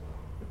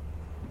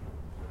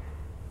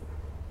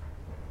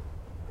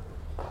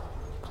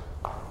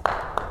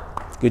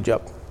Good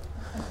job.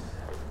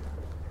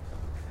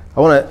 I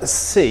want to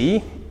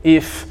see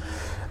if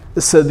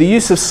the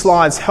use of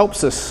slides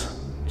helps us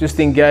just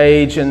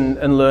engage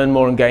and learn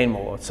more and gain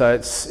more. So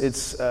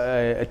it's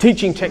a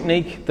teaching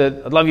technique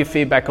that I'd love your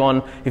feedback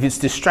on. If it's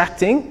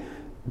distracting,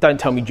 don't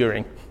tell me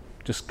during.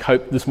 Just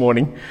cope this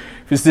morning.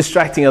 If it's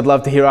distracting, I'd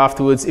love to hear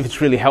afterwards. If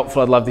it's really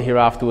helpful, I'd love to hear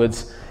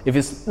afterwards. If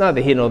it's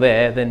neither here nor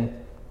there, then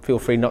feel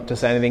free not to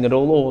say anything at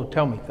all, or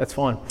tell me. That's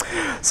fine.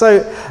 So,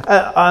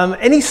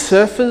 any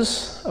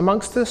surfers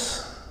amongst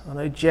us? I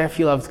know Jeff,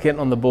 you love getting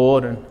on the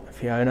board, and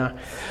Fiona.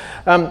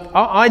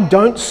 I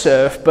don't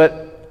surf,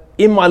 but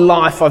in my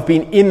life, I've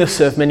been in the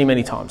surf many,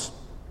 many times.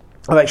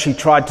 I've actually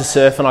tried to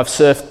surf, and I've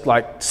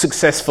surfed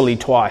successfully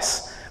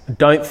twice. I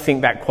don't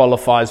think that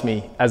qualifies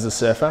me as a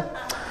surfer.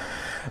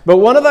 But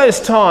one of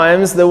those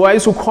times, the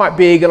waves were quite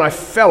big and I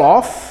fell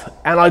off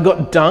and I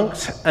got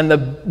dunked and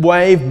the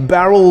wave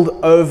barreled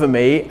over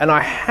me and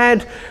I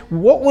had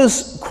what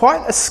was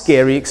quite a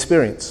scary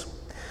experience.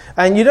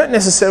 And you don't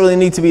necessarily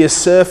need to be a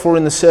surfer or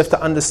in the surf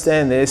to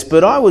understand this,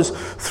 but I was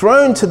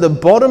thrown to the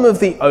bottom of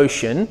the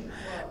ocean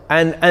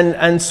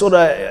and sort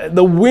of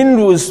the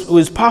wind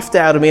was puffed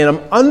out of me and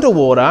I'm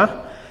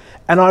underwater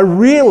and I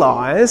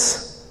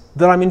realise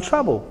that I'm in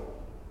trouble.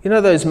 You know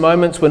those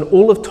moments when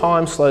all of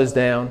time slows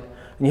down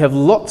and you have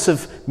lots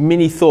of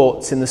mini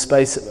thoughts in the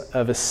space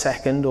of a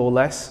second or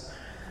less.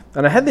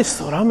 And I had this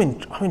thought, I'm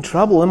in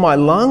trouble, and my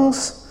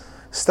lungs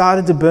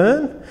started to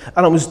burn,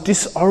 and I was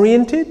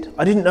disoriented.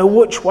 I didn't know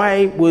which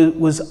way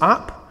was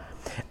up.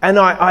 And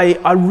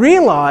I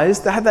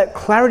realised, I had that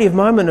clarity of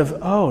moment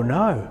of, oh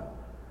no,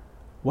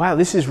 wow,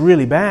 this is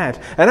really bad.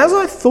 And as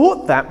I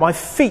thought that, my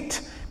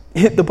feet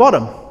hit the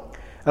bottom.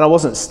 And I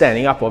wasn't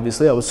standing up,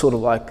 obviously, I was sort of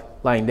like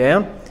laying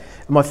down.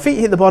 My feet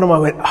hit the bottom, I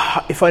went,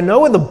 if I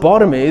know where the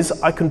bottom is,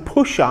 I can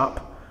push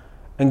up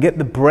and get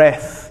the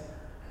breath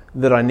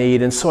that I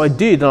need. And so I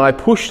did, and I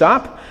pushed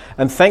up,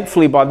 and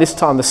thankfully by this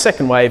time the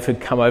second wave had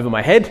come over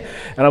my head,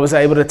 and I was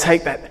able to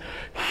take that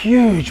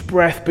huge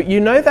breath. But you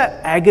know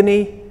that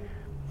agony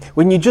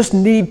when you just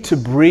need to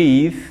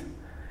breathe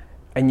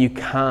and you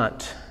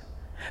can't.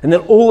 And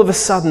then all of a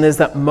sudden there's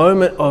that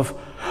moment of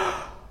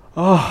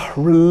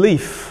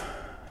relief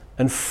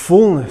and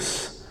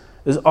fullness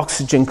as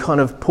oxygen kind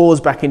of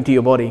pours back into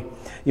your body.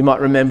 You might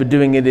remember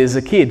doing it as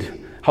a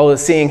kid,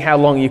 seeing how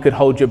long you could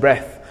hold your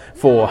breath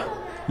for.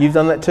 You've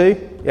done that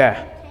too?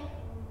 Yeah.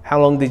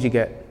 How long did you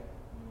get?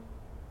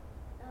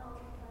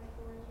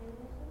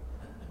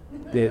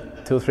 Yeah,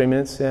 2 or 3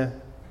 minutes? Yeah.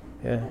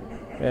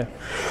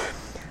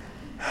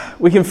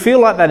 We can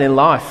feel like that in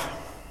life.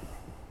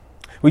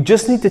 We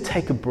just need to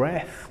take a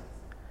breath.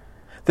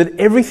 That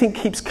everything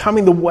keeps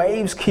coming, the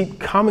waves keep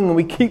coming, and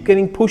we keep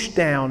getting pushed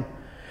down.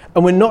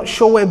 And we're not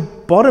sure where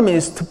bottom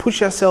is to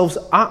push ourselves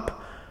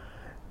up.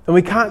 And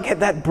we can't get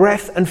that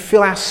breath and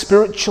fill our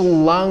spiritual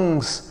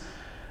lungs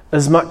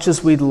as much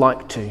as we'd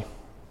like to.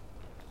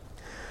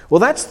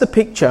 Well, that's the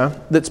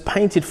picture that's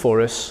painted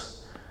for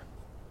us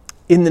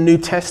in the New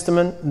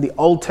Testament, in the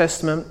Old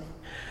Testament.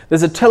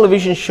 There's a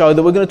television show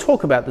that we're going to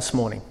talk about this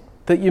morning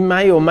that you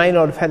may or may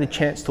not have had a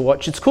chance to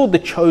watch. It's called The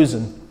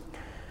Chosen.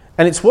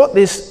 And it's what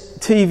this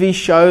TV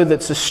show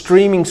that's a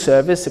streaming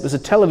service, it was a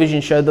television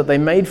show that they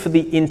made for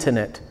the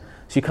internet.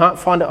 So you can't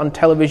find it on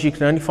television, you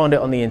can only find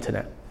it on the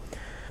internet.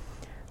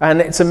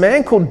 And it's a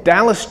man called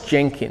Dallas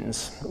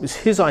Jenkins. It was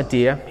his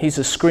idea. He's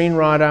a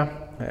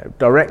screenwriter,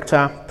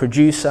 director,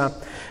 producer,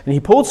 and he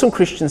pulled some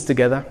Christians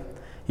together.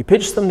 He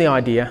pitched them the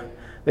idea.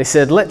 They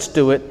said, let's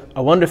do it.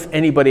 I wonder if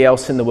anybody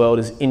else in the world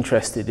is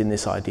interested in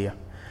this idea.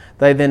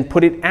 They then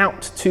put it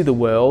out to the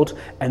world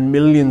and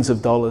millions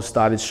of dollars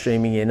started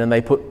streaming in, and they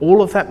put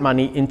all of that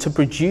money into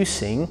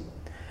producing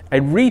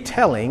a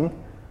retelling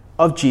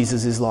of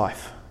Jesus'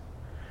 life.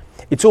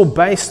 It's all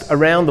based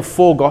around the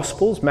 4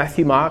 Gospels,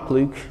 Matthew, Mark,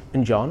 Luke,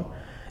 and John.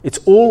 It's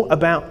all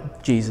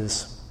about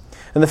Jesus.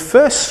 And the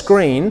first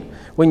screen,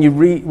 when you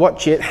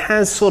watch it,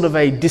 has sort of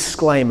a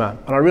disclaimer.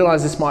 And I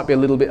realise this might be a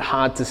little bit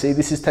hard to see.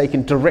 This is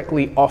taken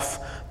directly off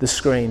the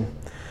screen.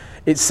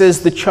 It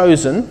says The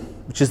Chosen,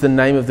 which is the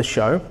name of the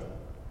show,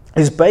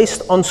 is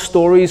based on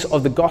stories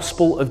of the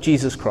gospel of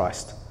Jesus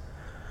Christ.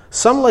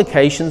 Some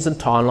locations and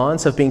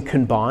timelines have been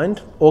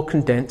combined or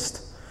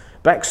condensed.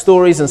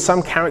 Backstories and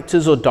some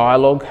characters or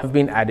dialogue have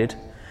been added.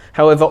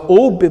 However,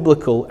 all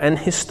biblical and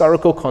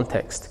historical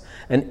context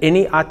and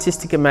any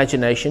artistic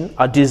imagination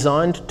are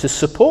designed to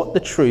support the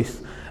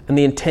truth and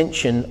the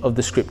intention of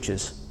the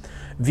scriptures.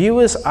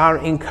 Viewers are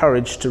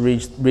encouraged to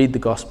read the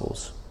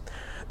Gospels.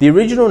 The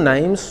original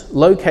names,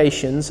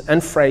 locations,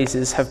 and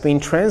phrases have been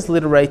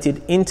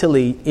transliterated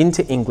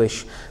into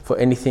English for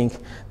anything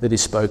that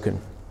is spoken.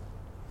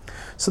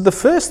 So the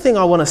first thing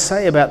I want to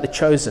say about The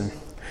Chosen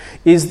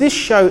is this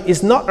show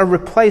is not a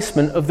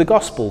replacement of the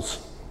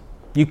Gospels.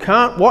 You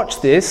can't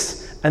watch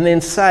this and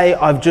then say,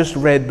 I've just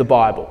read the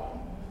Bible.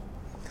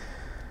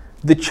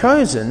 The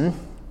Chosen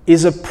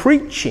is a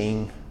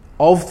preaching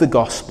of the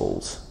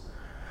Gospels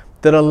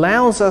that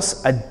allows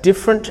us a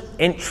different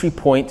entry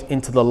point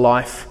into the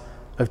life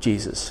of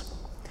Jesus.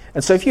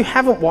 And so if you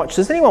haven't watched,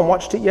 has anyone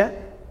watched it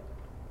yet?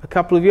 a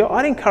couple of you.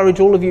 I'd encourage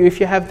all of you, if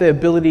you have the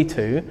ability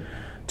to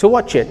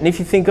watch it. And if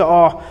you think,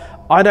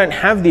 I don't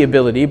have the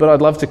ability, but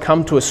I'd love to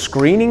come to a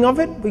screening of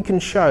it, we can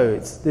show.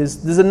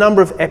 There's a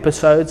number of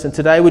episodes, and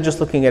today we're just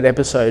looking at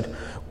episode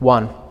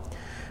 1.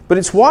 But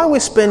it's why we're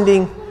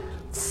spending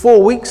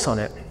 4 weeks on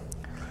it.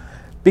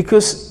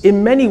 Because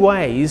in many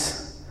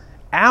ways,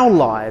 our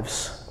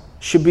lives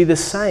should be the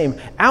same.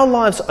 Our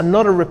lives are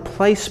not a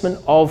replacement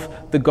of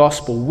the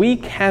gospel. We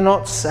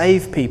cannot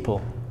save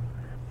people.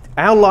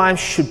 Our lives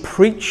should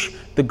preach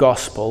the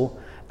gospel,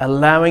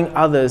 allowing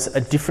others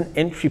a different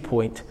entry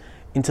point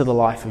into the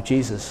life of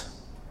Jesus,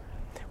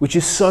 which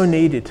is so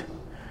needed.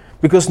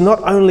 Because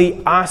not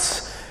only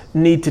us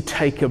need to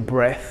take a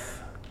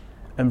breath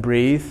and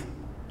breathe,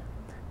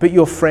 but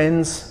your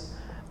friends,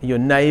 your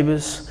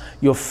neighbors,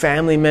 your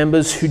family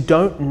members who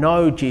don't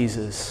know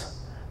Jesus,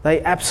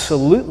 they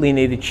absolutely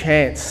need a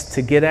chance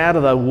to get out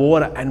of the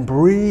water and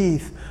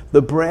breathe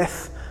the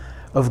breath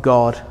of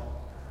God.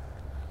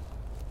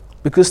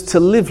 Because to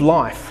live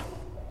life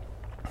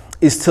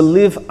is to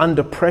live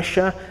under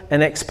pressure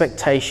and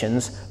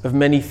expectations of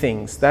many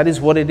things. That is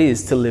what it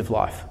is to live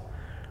life.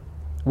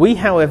 We,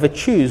 however,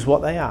 choose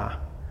what they are.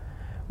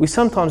 We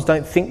sometimes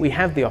don't think we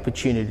have the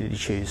opportunity to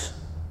choose,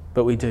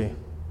 but we do.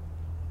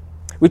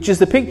 Which is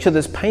the picture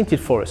that's painted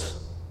for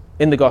us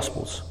in the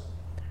Gospels.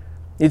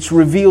 It's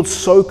revealed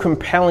so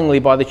compellingly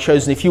by The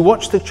Chosen. If you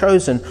watch The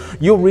Chosen,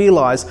 you'll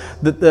realize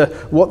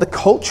that what the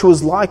culture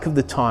was like of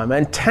the time,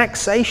 and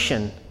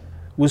taxation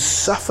was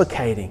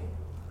suffocating.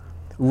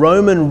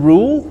 Roman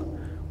rule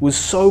was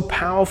so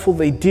powerful,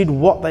 they did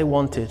what they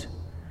wanted.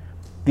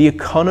 The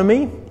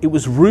economy, it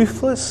was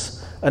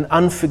ruthless and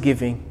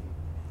unforgiving.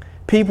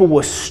 People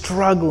were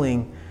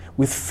struggling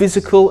with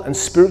physical and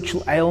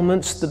spiritual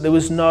ailments that there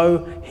was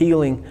no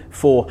healing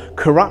for.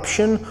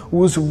 Corruption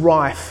was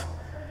rife.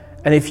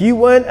 And if you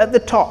weren't at the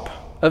top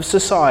of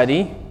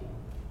society,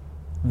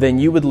 then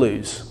you would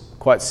lose,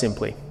 quite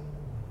simply.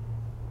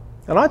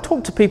 And I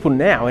talk to people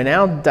now, in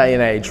our day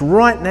and age,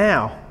 right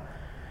now,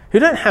 who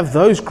don't have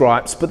those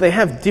gripes, but they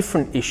have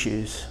different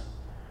issues,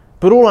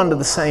 but all under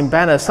the same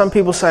banner. Some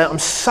people say, I'm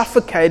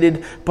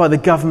suffocated by the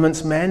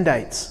government's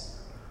mandates.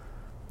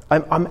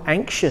 I'm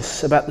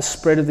anxious about the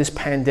spread of this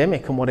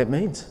pandemic and what it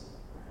means.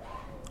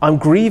 I'm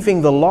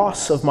grieving the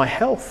loss of my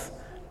health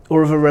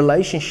or of a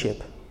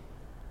relationship.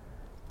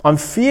 I'm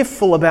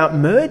fearful about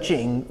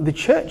merging the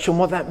church and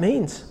what that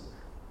means.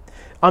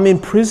 I'm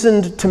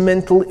imprisoned to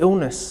mental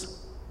illness.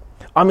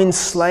 I'm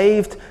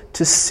enslaved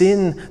to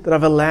sin that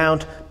I've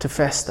allowed to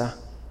fester.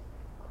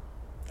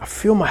 I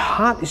feel my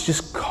heart is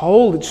just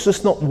cold. It's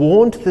just not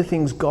warm to the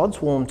things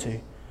God's warm to.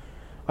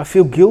 I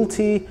feel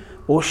guilty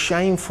or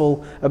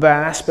shameful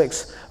about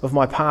aspects of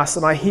my past.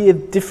 And I hear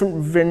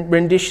different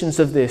renditions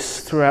of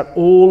this throughout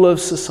all of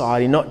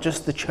society, not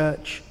just the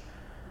church,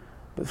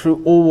 but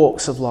through all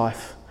walks of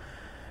life.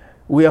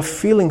 We are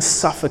feeling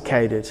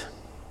suffocated,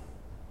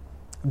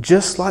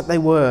 just like they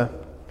were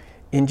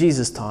in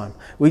Jesus' time.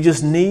 We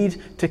just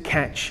need to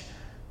catch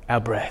our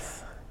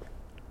breath.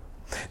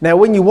 Now,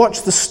 when you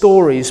watch the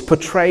stories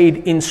portrayed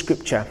in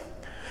Scripture,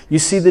 you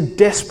see the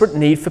desperate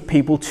need for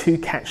people to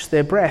catch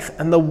their breath.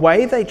 And the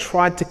way they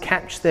tried to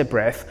catch their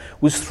breath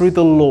was through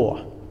the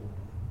law.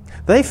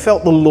 They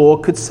felt the law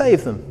could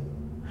save them.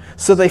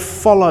 So they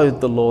followed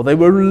the law. They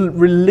were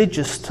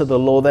religious to the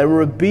law. They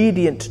were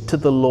obedient to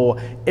the law.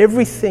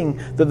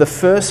 Everything that the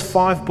first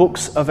 5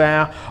 books of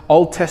our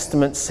Old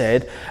Testament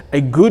said,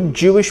 a good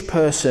Jewish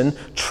person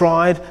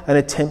tried and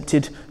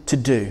attempted to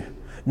do,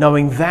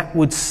 knowing that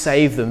would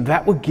save them.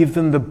 That would give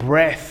them the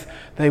breath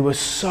they were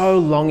so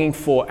longing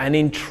for. And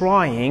in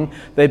trying,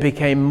 they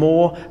became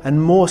more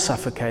and more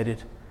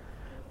suffocated.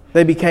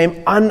 They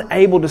became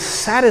unable to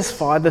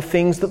satisfy the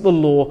things that the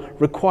law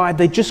required.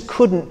 They just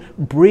couldn't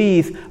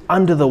breathe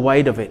under the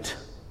weight of it.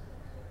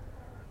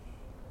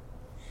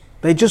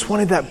 They just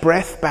wanted that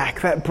breath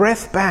back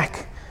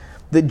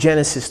that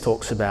Genesis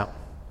talks about.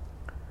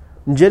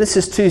 In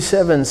Genesis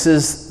 2:7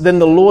 says, Then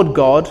the Lord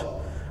God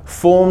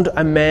formed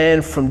a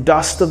man from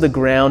dust of the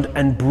ground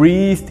and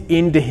breathed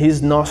into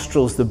his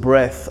nostrils the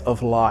breath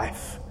of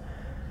life.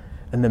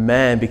 And the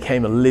man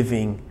became a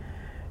living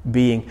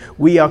being.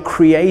 We are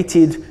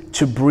created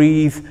to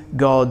breathe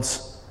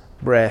God's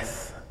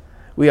breath.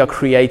 We are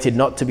created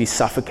not to be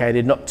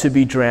suffocated, not to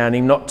be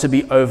drowning, not to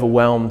be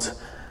overwhelmed,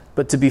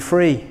 but to be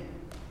free.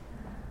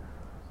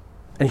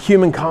 And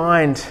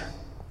humankind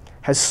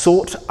has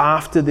sought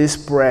after this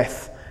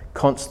breath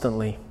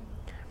constantly,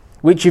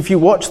 which, if you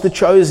watch The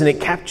Chosen, it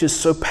captures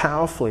so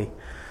powerfully,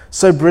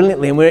 so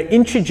brilliantly. And we're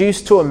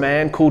introduced to a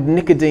man called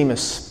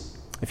Nicodemus.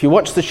 If you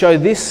watch the show,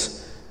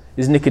 this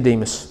is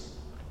Nicodemus.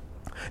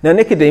 Now,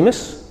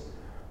 Nicodemus,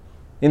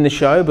 in the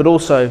show, but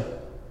also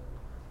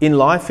in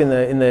life, in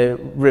the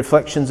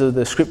reflections of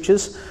the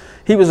Scriptures,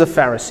 he was a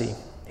Pharisee.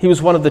 He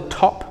was one of the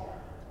top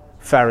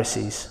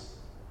Pharisees.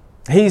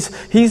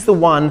 He's the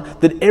one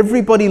that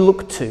everybody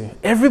looked to.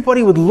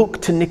 Everybody would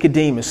look to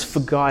Nicodemus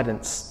for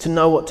guidance, to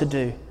know what to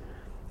do.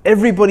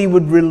 Everybody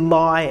would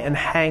rely and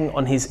hang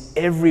on his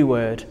every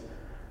word.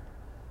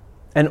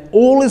 And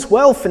all is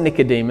well for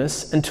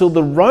Nicodemus until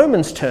the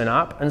Romans turn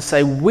up and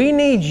say, we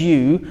need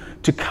you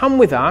to come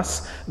with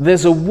us.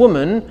 There's a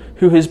woman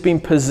who has been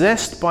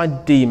possessed by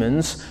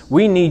demons.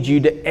 We need you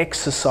to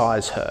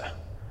exorcise her.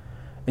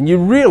 And you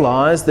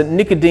realize that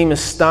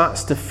Nicodemus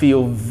starts to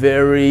feel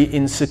very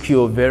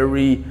insecure,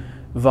 very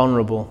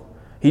vulnerable.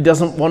 He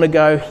doesn't want to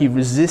go. He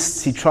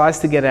resists. He tries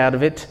to get out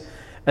of it.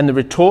 And the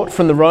retort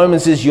from the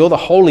Romans is, you're the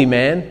holy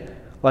man.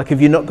 Like,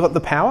 have you not got the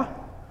power?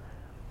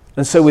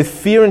 And so with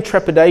fear and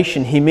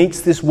trepidation, he meets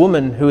this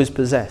woman who is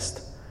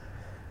possessed.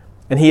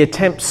 And he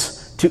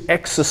attempts to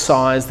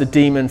exorcise the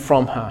demon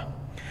from her.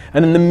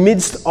 And in the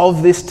midst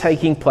of this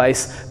taking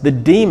place, the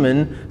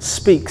demon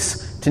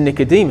speaks to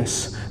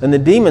Nicodemus. And the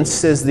demon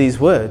says these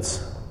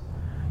words,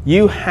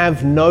 you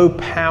have no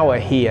power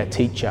here,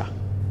 teacher.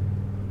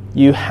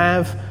 You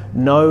have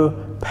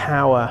no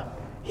power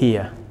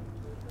here.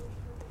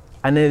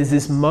 And there's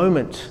this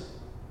moment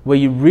where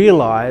you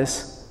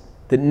realize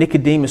that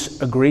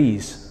Nicodemus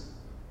agrees.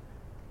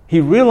 He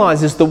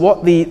realizes that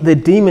what the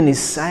demon is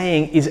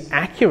saying is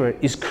accurate,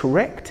 is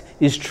correct,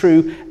 is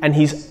true, and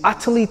he's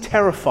utterly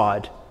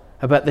terrified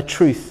about the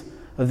truth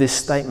of this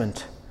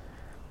statement.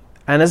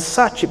 And as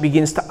such, it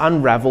begins to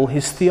unravel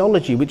his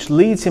theology, which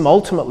leads him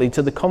ultimately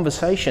to the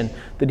conversation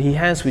that he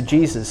has with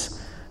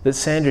Jesus that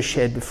Sandra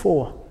shared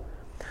before.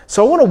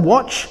 So I want to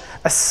watch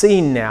a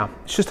scene now.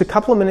 It's just a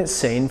couple of minutes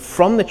scene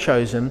from The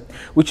Chosen,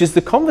 which is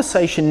the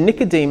conversation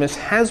Nicodemus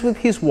has with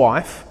his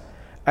wife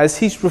as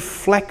he's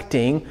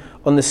reflecting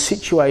on the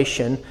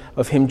situation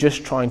of him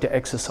just trying to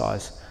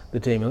exorcise the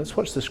demon. Let's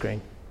watch the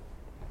screen.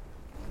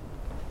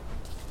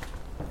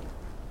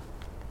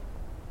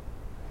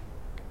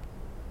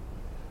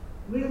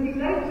 We'll be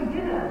late to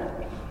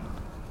dinner.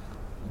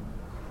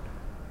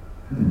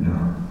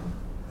 No.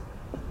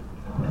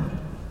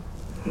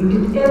 You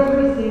did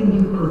everything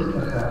you could for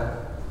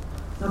her.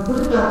 Now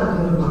put it out of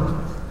your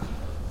mind.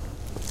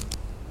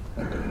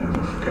 I could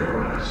never forget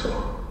what I saw.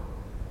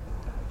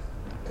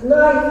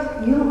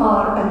 Tonight, you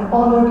are an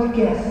honored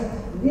guest.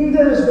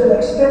 Leaders will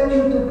expect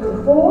you to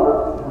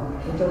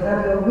perform and to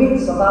have your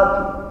wits about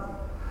you.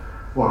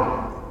 Why?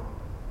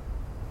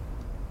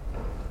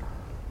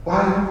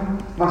 Why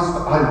must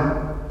I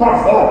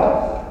perform?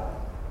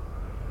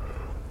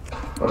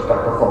 Must I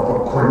perform for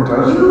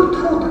Quinters? You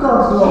taught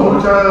God's law.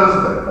 Soldiers,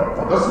 then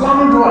for the slum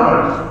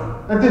dwellers.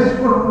 And this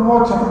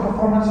what sort of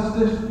performance is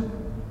this?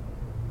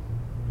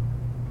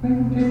 When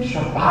did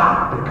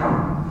Shabbat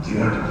become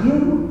theater?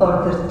 You are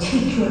the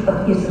teacher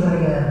of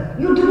Israel.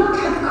 You do not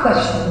have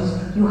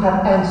questions, you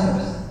have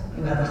answers.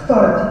 You have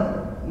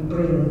authority. You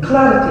bring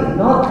clarity,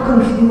 not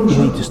confusion.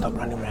 You need to stop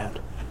running around.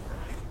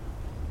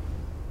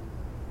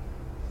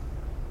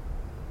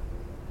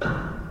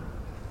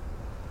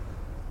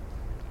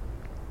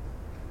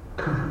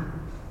 Come.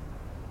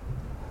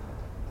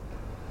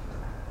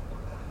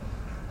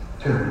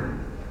 Tell me.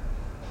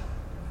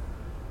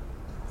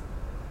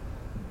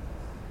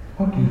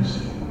 What do you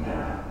see in the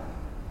mirror?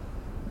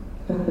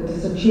 It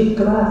is a cheap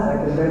glass.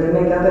 I can barely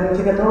make out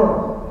anything at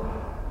all.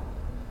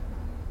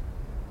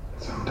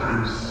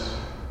 Sometimes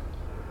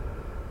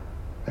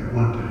I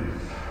wonder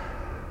if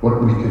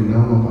what we can know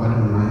of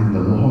Adonai and the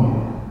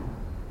law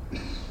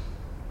is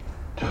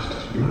just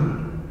as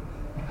blurred.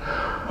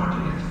 What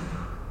if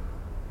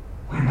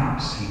we're not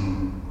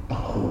seeing the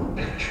whole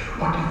picture?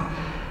 What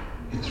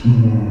if it's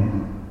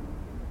more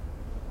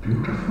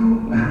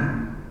beautiful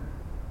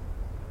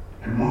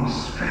and more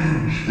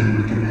strange than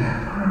we can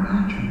ever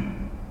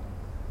imagine?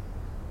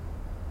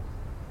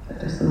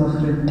 That is the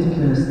most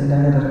ridiculous thing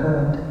I ever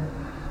heard.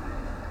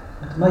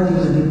 It might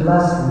even be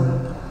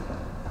blasphemy.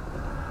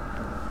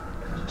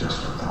 It's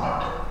just a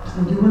thought.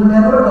 And you will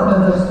never utter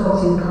those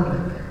thoughts in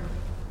public.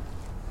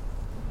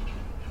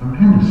 A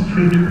man is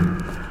free to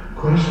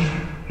question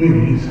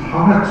in his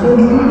heart. So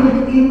leave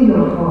it in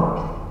your heart.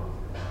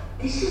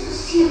 This is a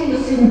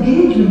serious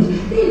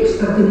engagement. They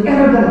expect an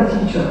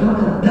erudite teacher, not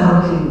a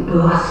doubting,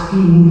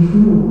 blaspheming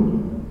fool.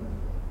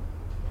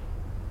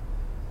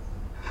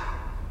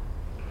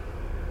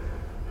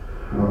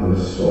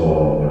 Others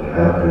saw what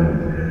happened in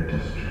the Red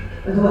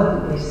District. And what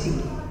did they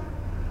see?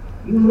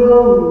 You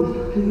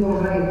rose to your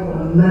rank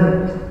on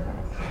merit.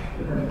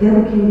 You have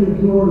dedicated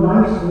your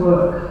life's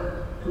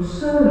work to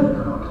serve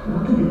God,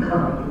 not to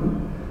become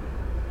Him.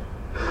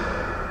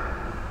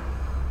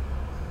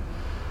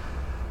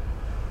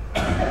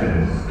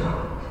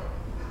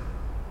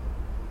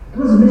 It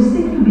was a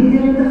mistake to be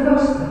there in the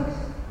first place.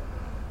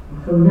 And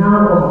from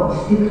now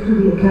on, stick to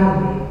the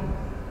academy.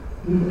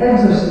 Leave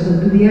exorcism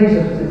to the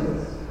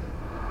exorcists.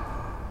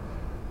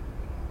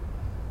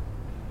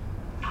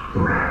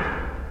 You're right.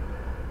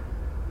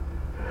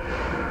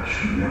 I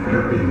should never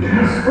have been He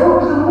there.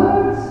 spoke the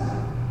words.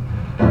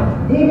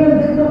 Demon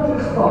did not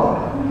respond.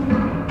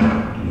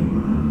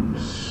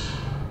 Demons.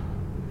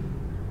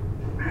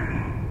 Many.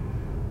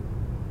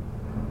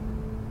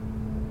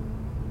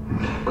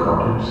 God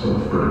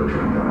himself could have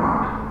drawn them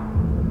out.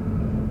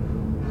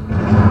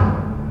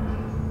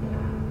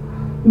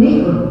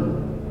 Nico,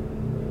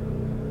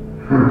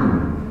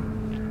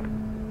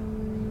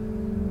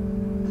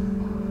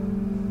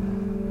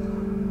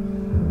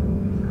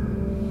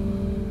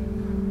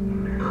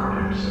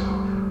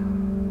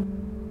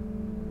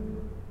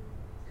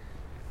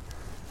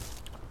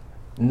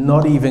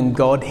 not even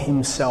God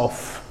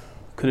himself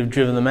could have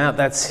driven them out.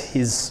 That's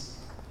his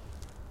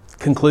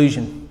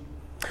conclusion.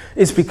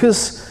 It's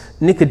because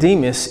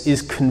Nicodemus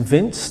is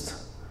convinced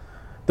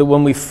that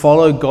when we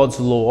follow God's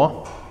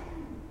law,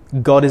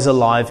 God is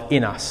alive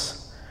in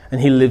us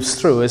and he lives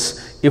through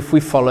us if we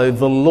follow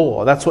the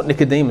law. That's what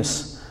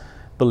Nicodemus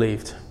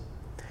believed.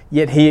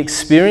 Yet he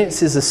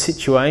experiences a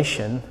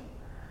situation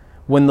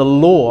when the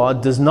law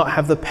does not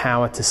have the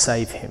power to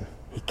save him.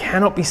 He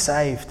cannot be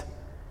saved.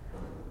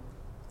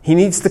 He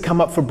needs to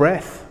come up for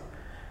breath,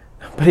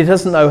 but he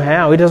doesn't know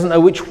how. He doesn't know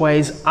which way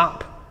is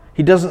up.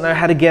 He doesn't know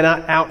how to get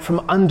out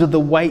from under the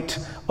weight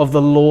of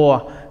the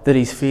law that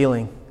he's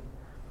feeling.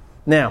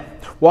 Now,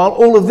 while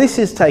all of this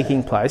is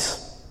taking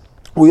place,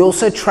 we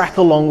also track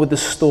along with the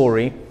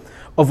story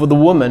of the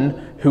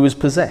woman who was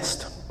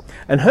possessed.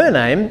 And her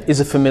name is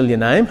a familiar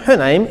name. Her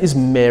name is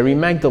Mary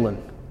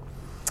Magdalene.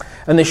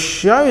 And the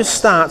show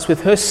starts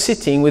with her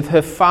sitting with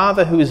her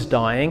father who is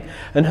dying,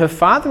 and her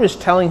father is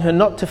telling her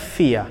not to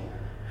fear.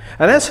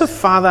 And as her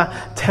father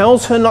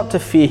tells her not to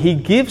fear, he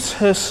gives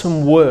her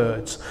some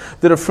words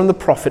that are from the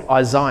prophet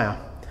Isaiah.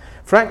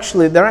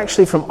 They're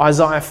actually from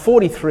Isaiah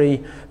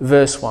 43,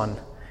 verse 1.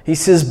 He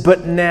says,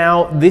 "But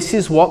now this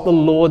is what the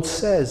Lord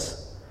says.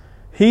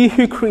 He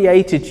who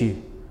created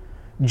you,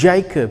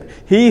 Jacob,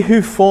 he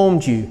who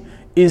formed you,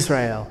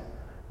 Israel,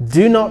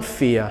 do not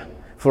fear,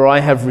 for I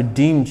have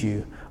redeemed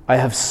you. I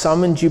have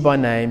summoned you by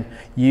name.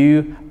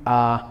 You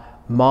are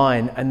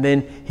mine." And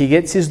then he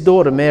gets his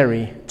daughter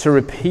Mary to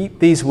repeat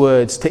these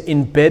words, to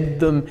embed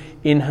them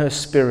in her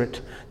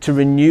spirit, to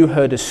renew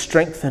her, to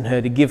strengthen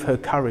her, to give her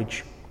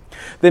courage.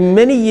 Then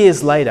many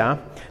years later,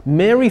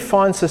 Mary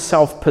finds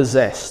herself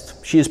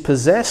possessed. She is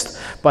possessed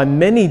by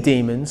many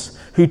demons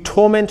who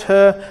torment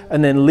her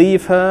and then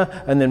leave her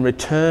and then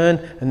return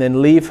and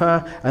then leave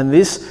her. And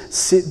this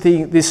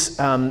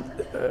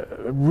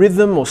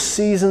rhythm or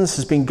seasons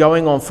has been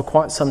going on for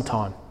quite some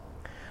time.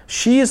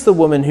 She is the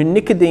woman who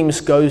Nicodemus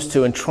goes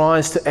to and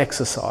tries to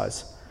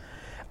exorcise.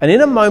 And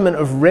in a moment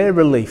of rare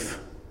relief,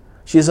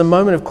 she has a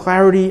moment of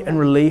clarity and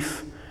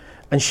relief,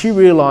 and she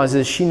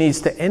realizes she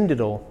needs to end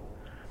it all.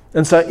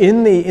 And so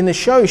in the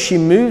show, she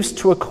moves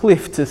to a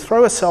cliff to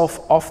throw herself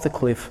off the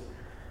cliff.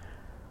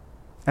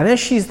 And as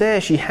she's there,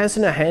 she has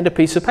in her hand a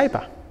piece of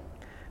paper.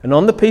 And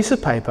on the piece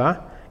of paper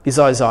is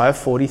Isaiah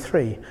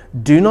 43.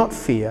 "Do not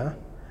fear,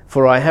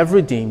 for I have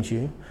redeemed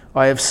you.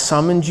 I have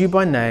summoned you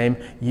by name.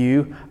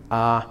 You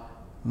are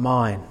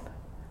mine."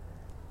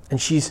 And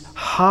she's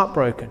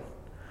heartbroken.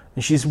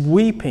 And she's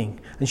weeping.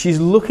 And she's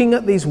looking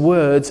at these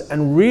words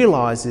and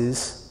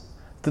realizes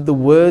that the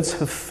words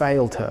have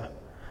failed her.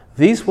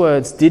 These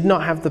words did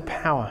not have the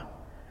power.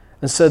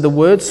 And so the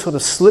words sort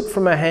of slip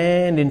from her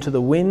hand into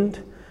the wind.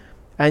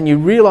 And you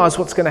realize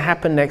what's going to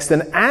happen next.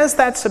 And as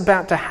that's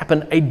about to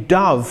happen, a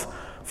dove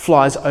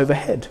flies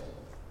overhead.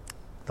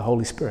 The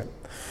Holy Spirit.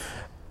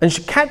 And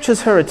she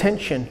captures her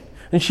attention.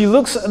 And she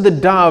looks at the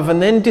dove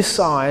and then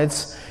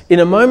decides, in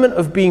a moment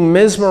of being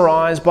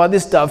mesmerized by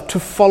this dove, to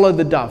follow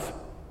the dove.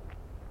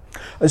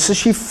 And so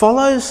she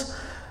follows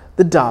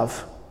the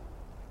dove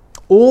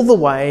all the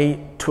way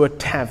to a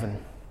tavern.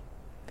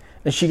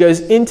 And she goes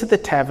into the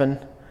tavern,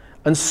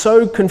 and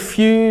so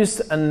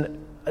confused and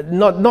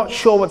not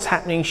sure what's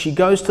happening, she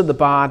goes to the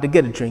bar to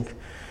get a drink.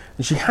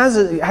 And she has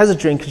a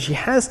drink, and she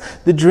has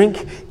the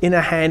drink in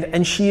her hand,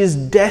 and she is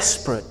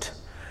desperate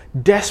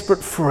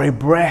for a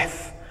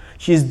breath.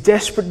 She is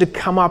desperate to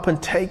come up and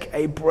take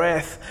a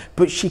breath,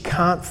 but she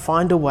can't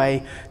find a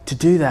way to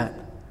do that.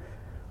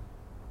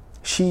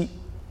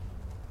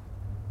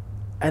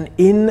 And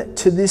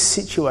into this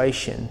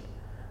situation,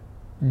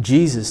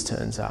 Jesus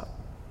turns up.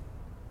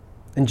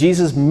 And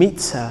Jesus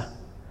meets her.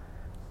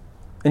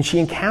 And she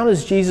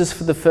encounters Jesus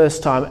for the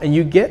first time. And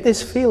you get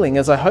this feeling,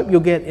 as I hope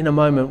you'll get in a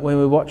moment when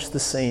we watch the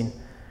scene,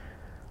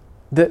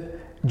 that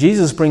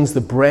Jesus brings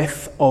the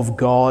breath of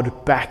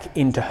God back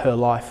into her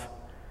life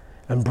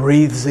and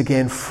breathes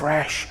again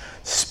fresh,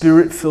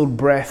 spirit-filled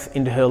breath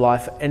into her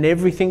life, and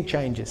everything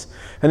changes.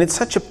 And it's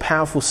such a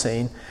powerful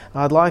scene.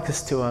 I'd like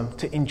us to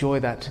enjoy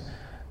that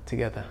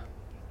together.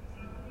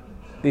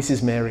 This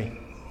is Mary.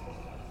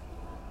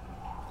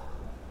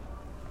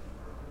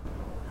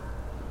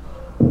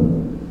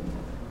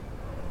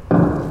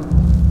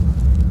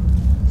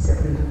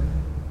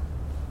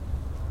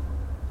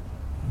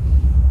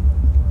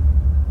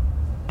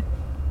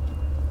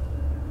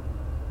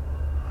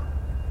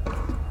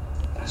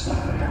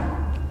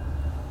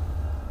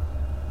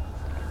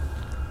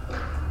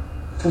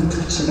 Don't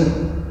touch me.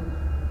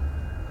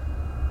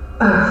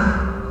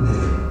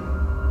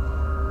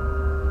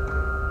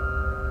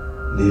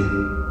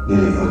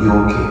 Lily, are you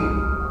okay?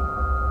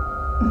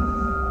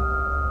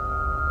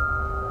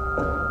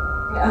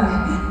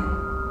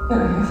 I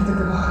have to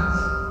go out.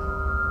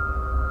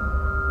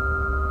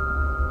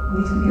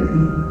 Leave me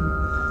alone.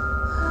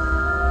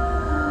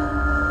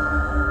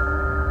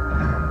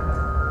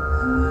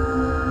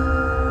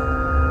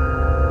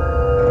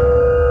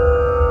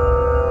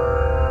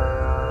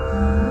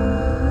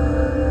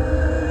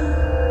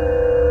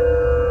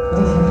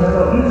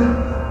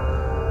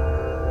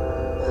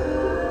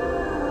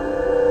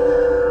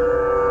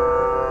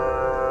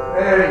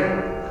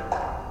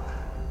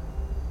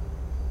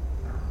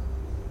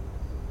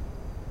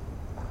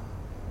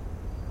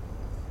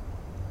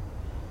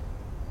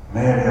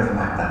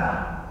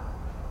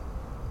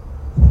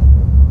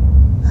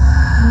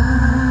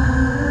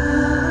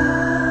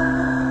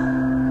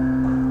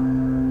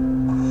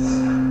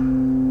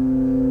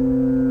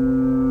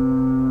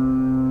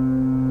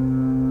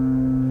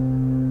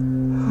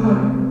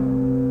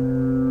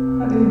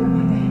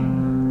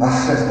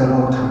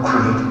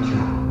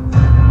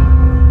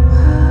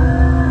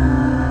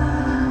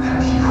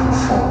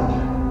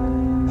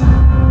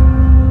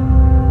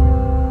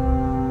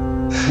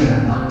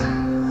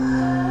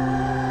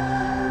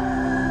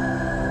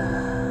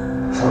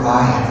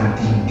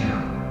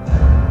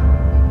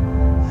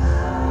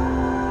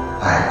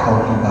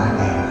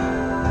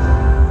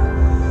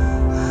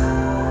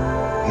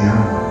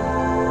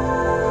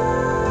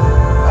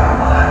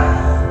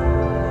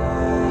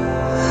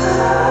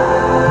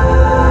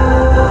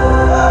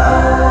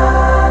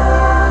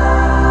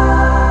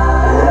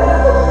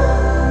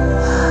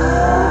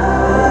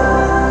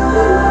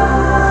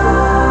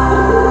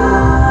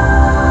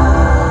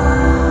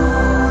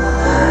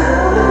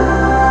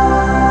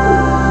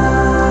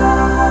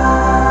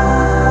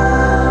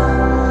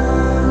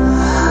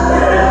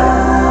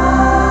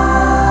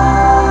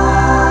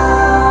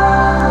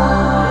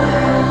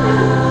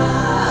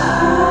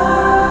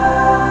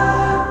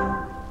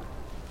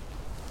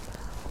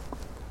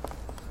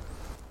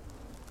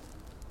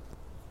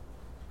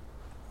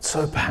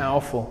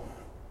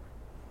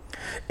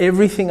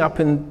 everything up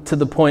to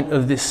the point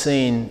of this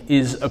scene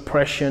is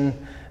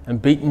oppression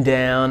and beaten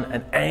down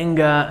and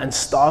anger and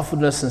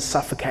stifledness and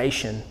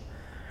suffocation.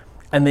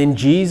 And then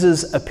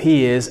Jesus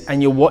appears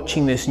and you're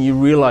watching this and you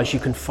realize you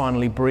can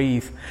finally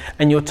breathe.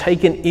 And you're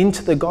taken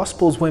into the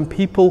Gospels when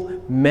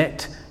people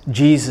met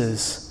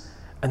Jesus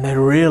and they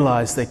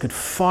realized they could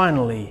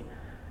finally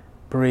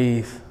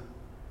breathe.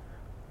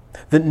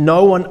 That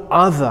no one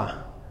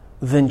other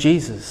than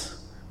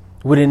Jesus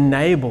would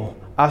enable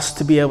us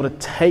to be able to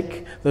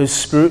take those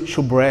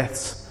spiritual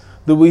breaths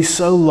that we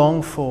so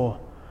long for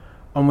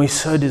and we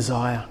so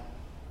desire.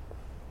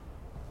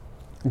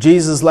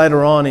 Jesus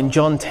later on in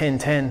John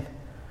 10:10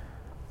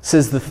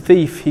 says, the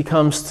thief, he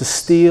comes to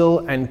steal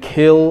and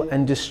kill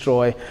and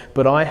destroy,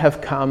 but I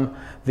have come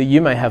that you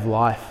may have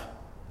life,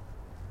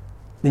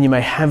 then you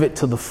may have it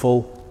to the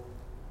full.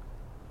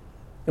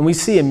 And we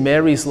see in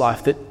Mary's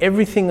life that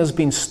everything has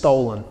been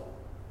stolen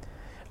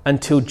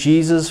until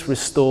Jesus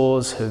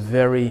restores her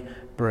very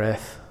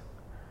breath.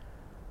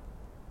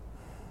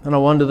 And I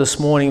wonder this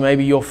morning,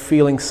 maybe you're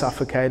feeling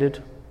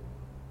suffocated.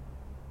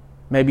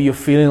 Maybe you're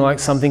feeling like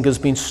something has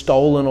been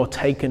stolen or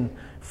taken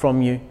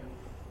from you.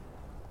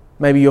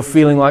 Maybe you're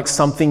feeling like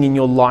something in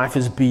your life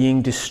is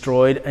being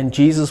destroyed, and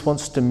Jesus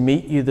wants to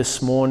meet you this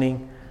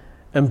morning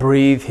and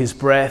breathe his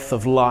breath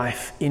of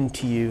life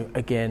into you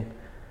again,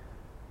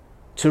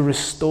 to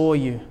restore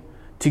you,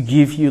 to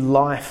give you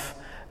life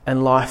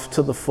and life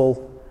to the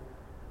full,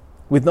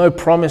 with no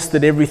promise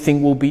that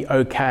everything will be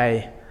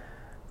okay,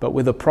 but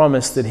with a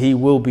promise that he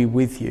will be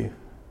with you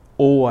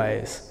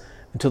always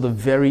until the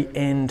very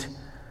end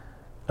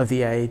of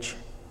the age.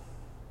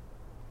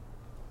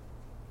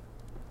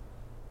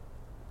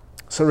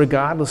 So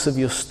regardless of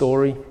your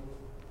story,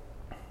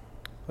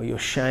 or your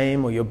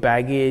shame, or your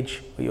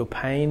baggage, or your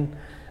pain,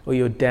 or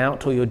your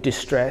doubt, or your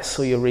distress,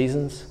 or your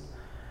reasons,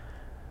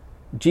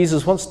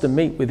 Jesus wants to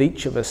meet with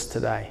each of us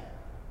today,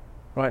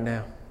 right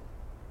now.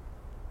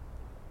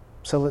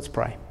 So let's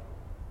pray.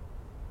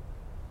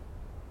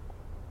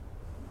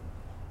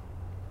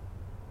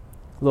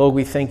 Lord,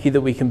 we thank you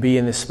that we can be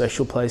in this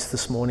special place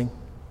this morning.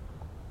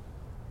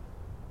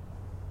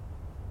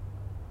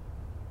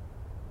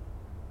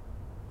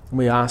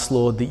 We ask,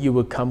 Lord, that you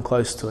would come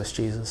close to us,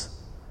 Jesus.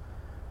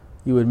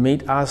 You would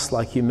meet us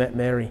like you met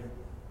Mary.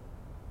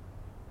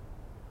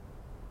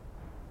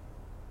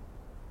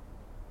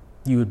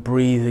 You would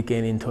breathe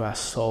again into our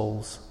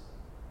souls.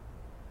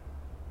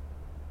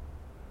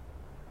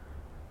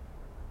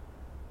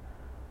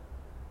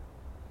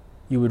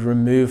 You would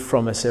remove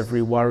from us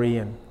every worry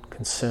and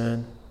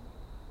concern,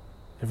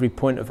 every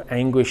point of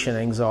anguish and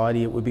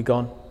anxiety, it would be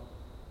gone.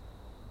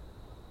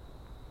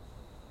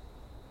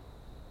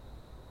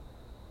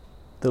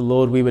 The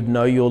Lord, we would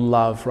know your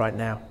love right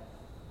now.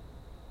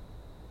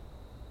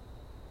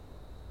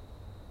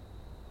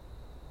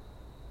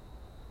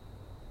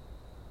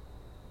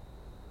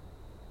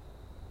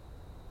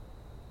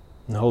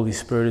 And Holy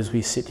Spirit, as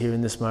we sit here in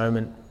this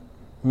moment,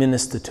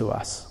 minister to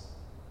us.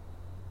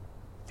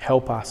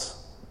 Help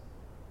us.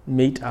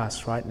 Meet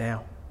us right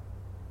now.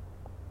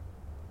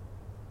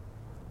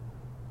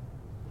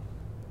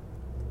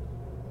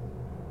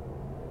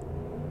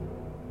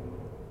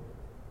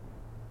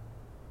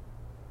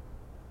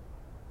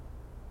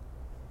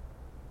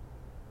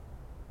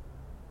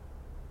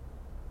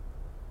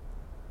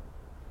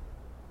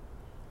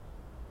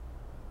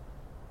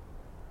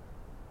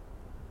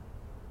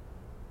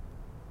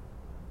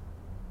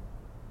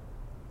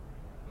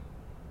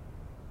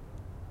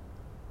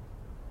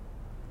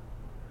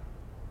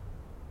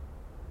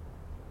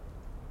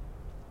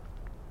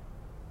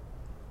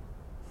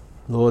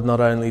 Lord, not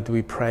only do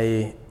we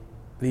pray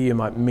that you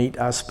might meet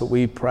us, but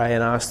we pray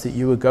and ask that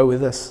you would go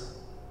with us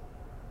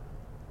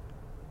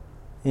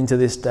into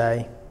this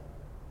day,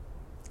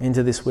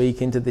 into this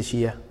week, into this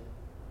year.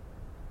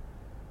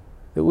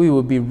 That we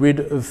would be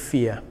rid of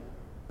fear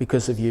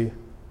because of you.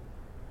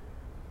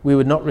 We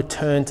would not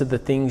return to the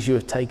things you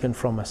have taken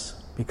from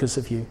us because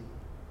of you.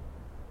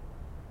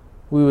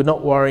 We would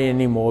not worry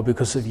anymore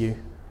because of you.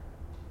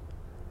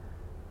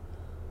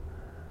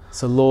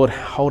 So Lord,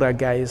 hold our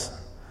gaze.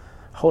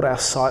 Hold our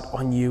sight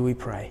on you, we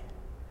pray.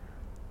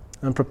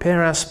 And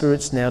prepare our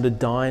spirits now to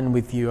dine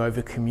with you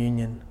over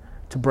communion,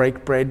 to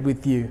break bread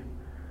with you,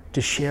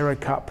 to share a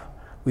cup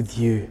with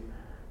you,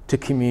 to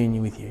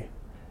commune with you.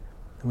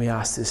 And we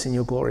ask this in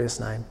your glorious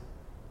name.